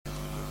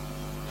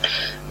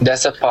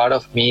there's a part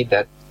of me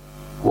that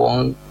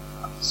won't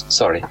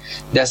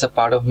there's a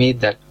part of me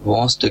that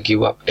wants to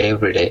give up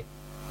every day.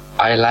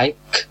 I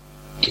like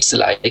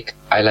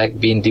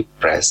being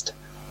depressed,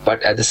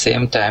 but at the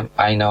same time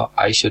I know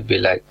I shouldn't be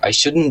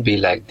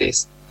like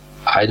this.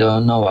 I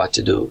don't know what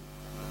to do.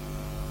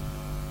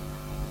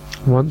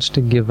 Wants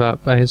to give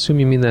up. I assume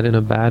you mean that in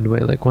a bad way,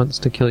 like wants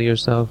to kill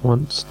yourself,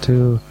 wants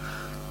to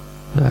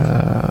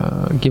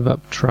give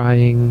up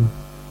trying,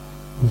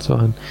 and so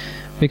on.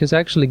 Because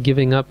actually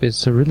giving up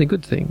is a really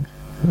good thing,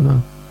 you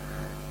know.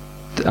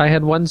 I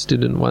had one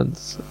student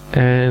once,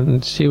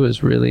 and she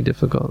was really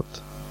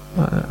difficult.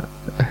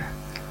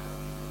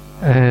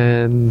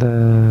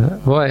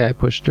 Boy, I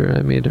pushed her.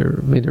 I made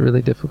it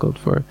really difficult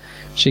for her.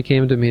 She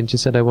came to me and she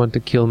said, I want to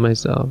kill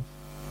myself.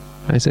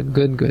 I said,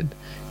 good.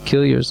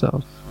 Kill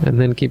yourself,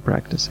 and then keep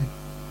practicing.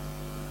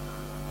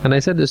 And I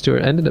said this to her,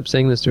 ended up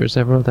saying this to her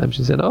several times.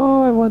 She said,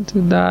 oh, I want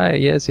to die.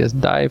 Yes,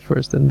 die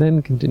first, and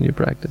then continue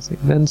practicing.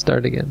 Then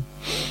start again.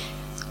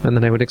 And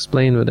then I would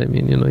explain what I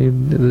mean. You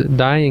know,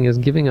 dying is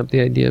giving up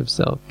the idea of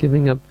self,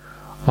 giving up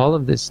all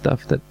of this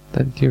stuff that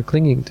you're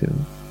clinging to.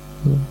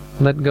 You know,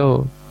 let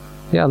go.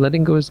 Yeah,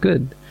 letting go is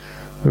good.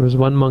 There was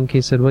one monk, he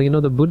said, well, you know,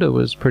 the Buddha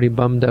was pretty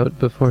bummed out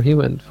before he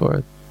went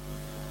forth.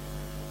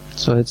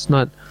 So it's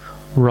not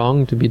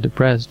wrong to be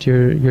depressed.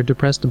 You're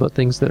depressed about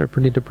things that are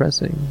pretty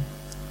depressing.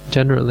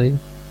 Generally,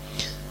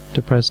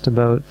 depressed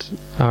about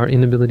our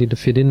inability to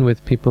fit in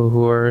with people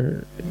who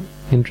are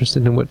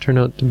interested in what turn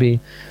out to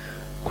be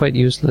quite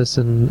useless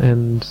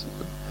and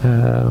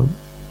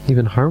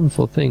even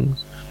harmful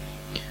things.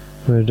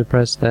 We're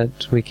depressed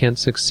that we can't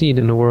succeed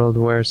in a world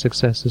where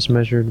success is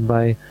measured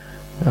by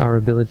our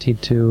ability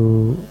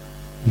to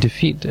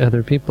defeat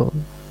other people.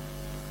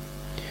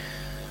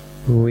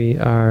 We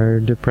are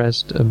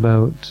depressed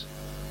about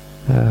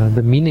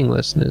the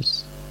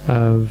meaninglessness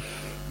of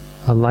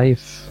a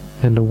life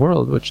and a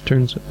world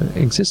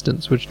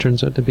existence which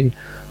turns out to be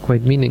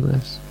quite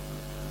meaningless.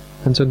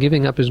 And so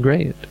giving up is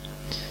great.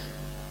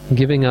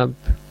 Giving up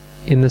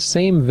in the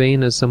same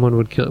vein as someone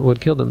would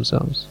kill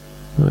themselves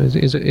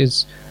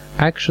is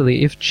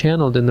actually, if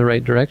channeled in the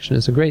right direction,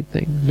 is a great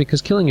thing,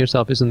 because killing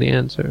yourself isn't the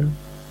answer.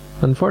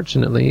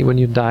 Unfortunately, when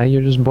you die,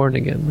 you're just born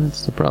again.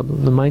 That's the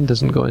problem. The mind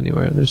doesn't go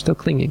anywhere. They're still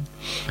clinging.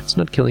 It's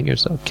not killing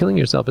yourself. Killing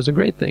yourself is a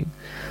great thing,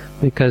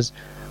 because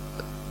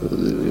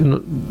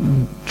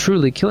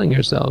truly killing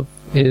yourself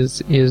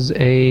is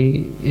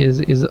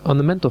on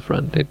the mental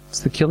front.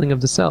 It's the killing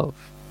of the self.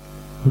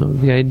 You know,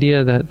 the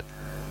idea that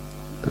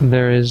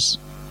there is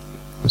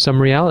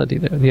some reality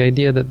there. The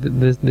idea that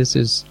this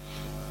is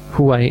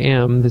who I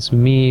am, this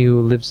me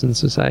who lives in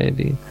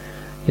society,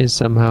 is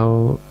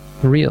somehow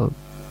real.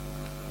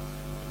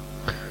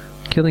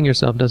 Killing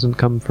yourself doesn't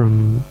come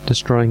from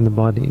destroying the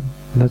body.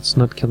 That's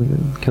not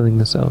killing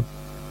the self.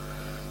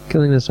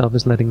 Killing the self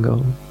is letting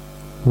go.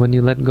 When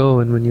you let go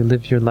and when you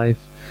live your life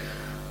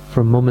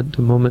from moment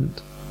to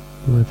moment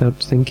without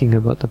thinking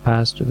about the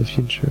past or the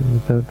future,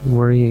 without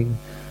worrying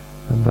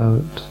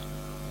about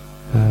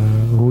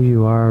who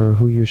you are or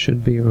who you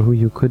should be or who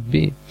you could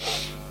be,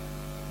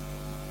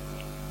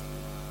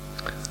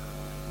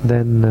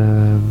 then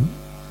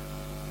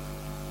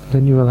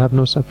you will have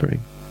no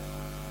suffering.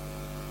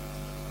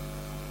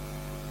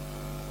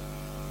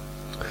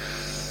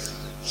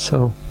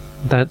 So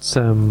that's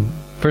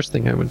first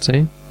thing I would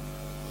say.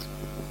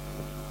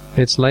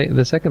 It's like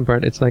the second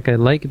part. It's like I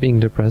like being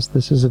depressed.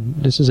 This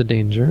is a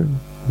danger,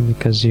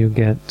 because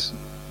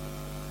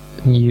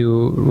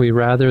we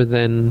rather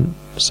than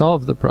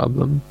solve the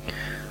problem,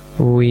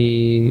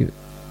 we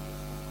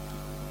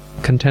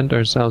content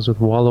ourselves with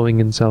wallowing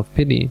in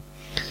self-pity,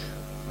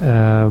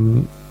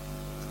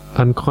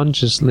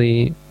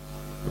 unconsciously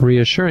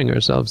reassuring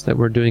ourselves that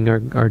we're doing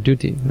our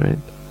duty, right?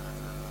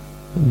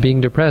 Being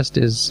depressed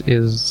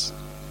is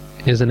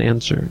an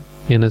answer,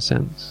 in a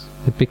sense.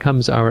 It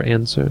becomes our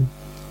answer.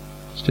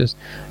 It's just,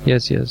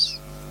 yes,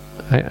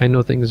 I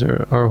know things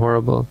are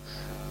horrible.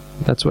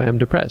 That's why I'm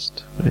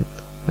depressed, right?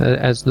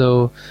 As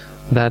though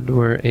that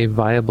were a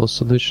viable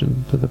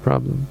solution to the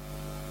problem.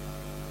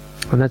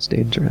 And that's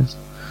dangerous.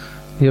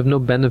 You have no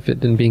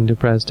benefit in being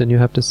depressed, and you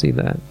have to see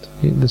that.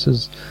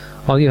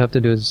 All you have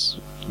to do is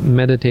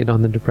meditate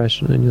on the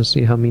depression, and you'll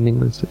see how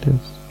meaningless it is.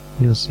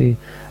 You'll see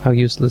how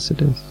useless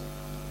it is.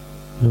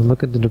 You'll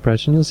look at the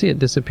depression, you'll see it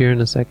disappear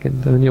in a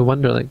second, and then you'll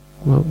wonder, like,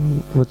 well,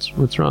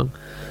 what's wrong?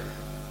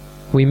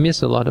 We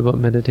miss a lot about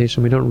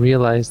meditation. We don't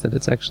realize that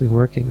it's actually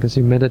working, because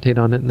you meditate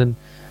on it and then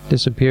it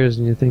disappears,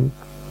 and you think,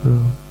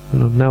 oh,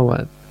 now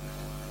what?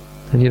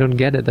 And you don't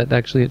get it, that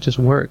actually it just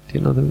worked.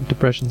 The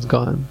depression's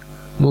gone.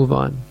 Move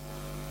on.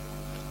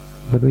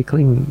 But we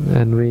cling,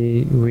 and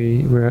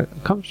we're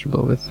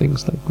comfortable with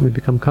things, like we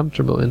become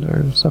comfortable in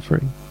our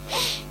suffering.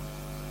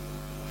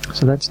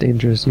 So that's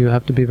dangerous. You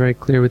have to be very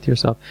clear with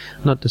yourself,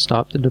 not to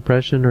stop the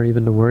depression or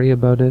even to worry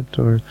about it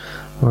or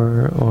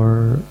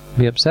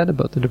be upset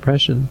about the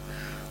depression,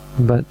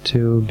 but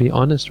to be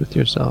honest with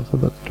yourself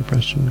about the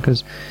depression,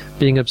 because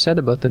being upset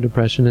about the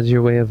depression is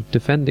your way of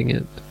defending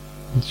it.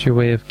 It's your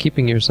way of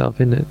keeping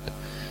yourself in it.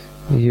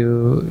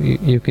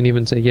 You can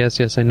even say,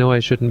 yes, I know I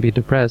shouldn't be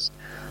depressed.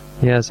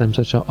 Yes, I'm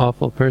such an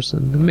awful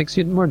person. It makes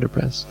you more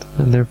depressed,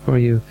 and therefore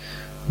you're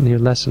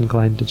less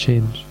inclined to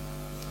change.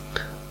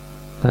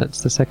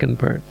 That's the second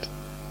part.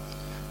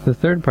 The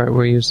third part,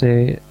 where you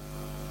say,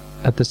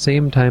 at the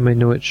same time I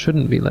know it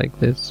shouldn't be like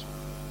this.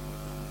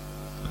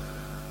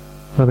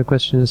 Well, the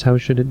question is, how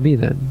should it be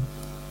then?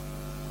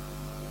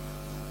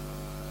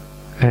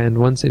 And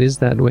once it is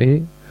that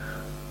way,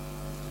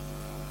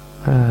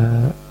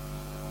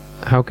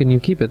 how can you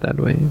keep it that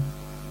way?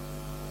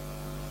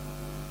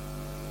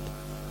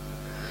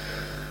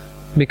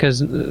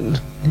 Because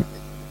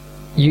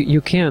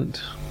you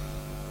can't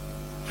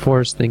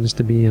force things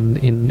to be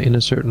in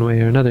a certain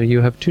way or another.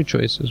 You have two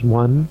choices.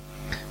 One,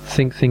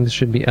 think things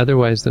should be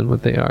otherwise than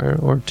what they are,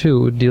 or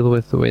two, deal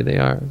with the way they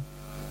are.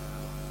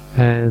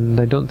 And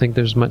I don't think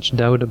there's much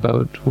doubt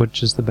about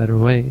which is the better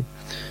way.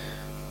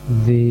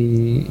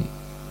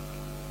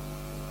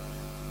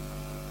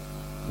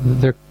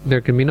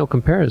 There can be no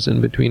comparison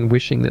between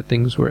wishing that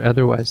things were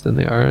otherwise than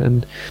they are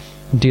and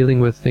dealing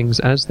with things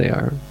as they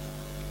are,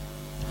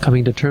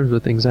 coming to terms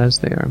with things as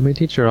they are. My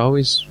teacher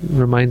always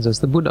reminds us,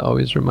 the Buddha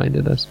always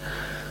reminded us,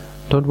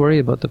 don't worry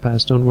about the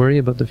past, don't worry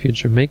about the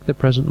future, make the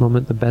present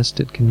moment the best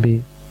it can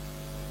be.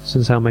 This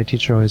is how my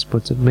teacher always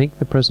puts it, make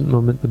the present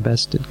moment the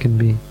best it can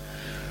be.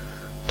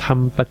 ท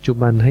ำปัจจุ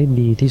บันให้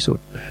ดีที่สุด.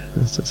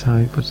 That's how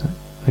he puts it.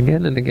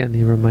 Again and again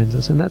he reminds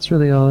us, and that's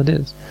really all it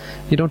is.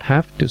 You don't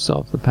have to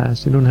solve the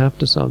past, you don't have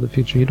to solve the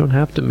future, you don't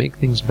have to make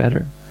things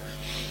better.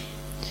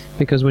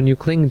 Because when you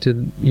cling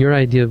to your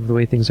idea of the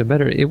way things are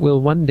better, it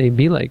will one day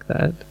be like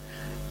that,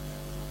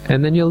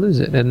 and then you'll lose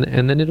it, and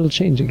then it'll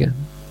change again.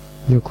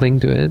 You'll cling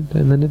to it,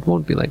 and then it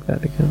won't be like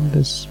that again.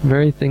 This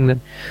very thing that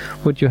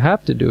what you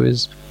have to do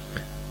is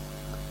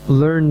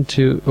learn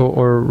to,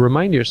 or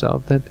remind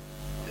yourself that,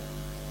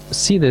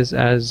 see this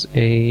as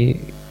a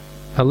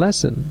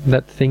lesson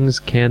that things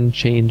can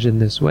change in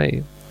this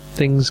way.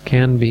 Things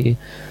can be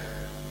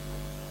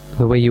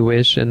the way you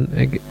wish,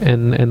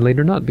 and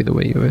later not be the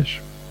way you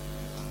wish.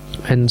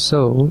 And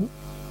so,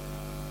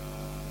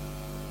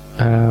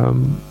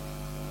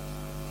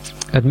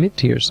 admit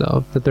to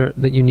yourself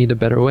that you need a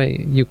better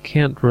way. You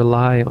can't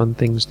rely on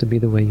things to be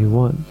the way you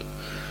want.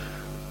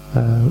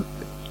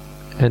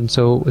 And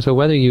so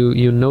whether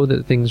you know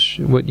that things,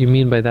 what you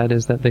mean by that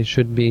is that they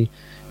should be,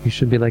 you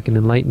should be like an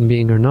enlightened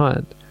being or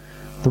not.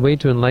 The way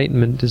to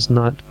enlightenment is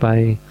not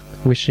by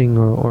wishing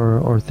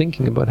or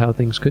thinking about how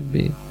things could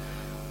be.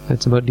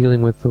 It's about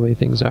dealing with the way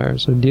things are.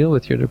 So deal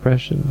with your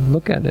depression.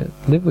 Look at it.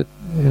 Live with.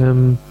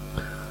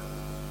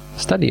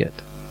 Study it.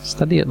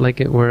 Study it like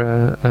it were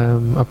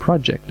a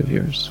project of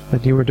yours.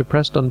 That you were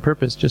depressed on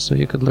purpose just so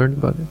you could learn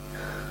about it.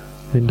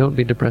 I mean, don't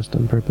be depressed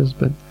on purpose,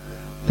 but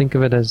think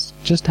of it as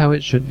just how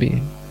it should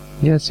be.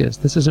 Yes,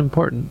 this is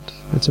important.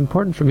 It's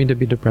important for me to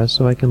be depressed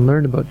so I can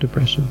learn about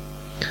depression.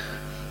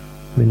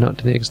 I mean, not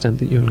to the extent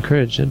that you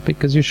encourage it,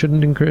 because you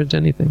shouldn't encourage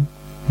anything.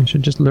 You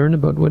should just learn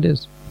about what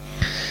is.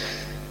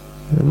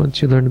 And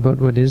once you learn about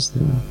what is,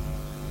 then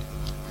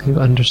you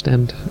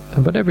understand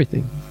about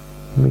everything.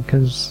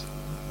 Because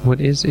what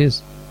is,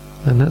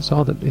 and that's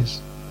all that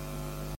is.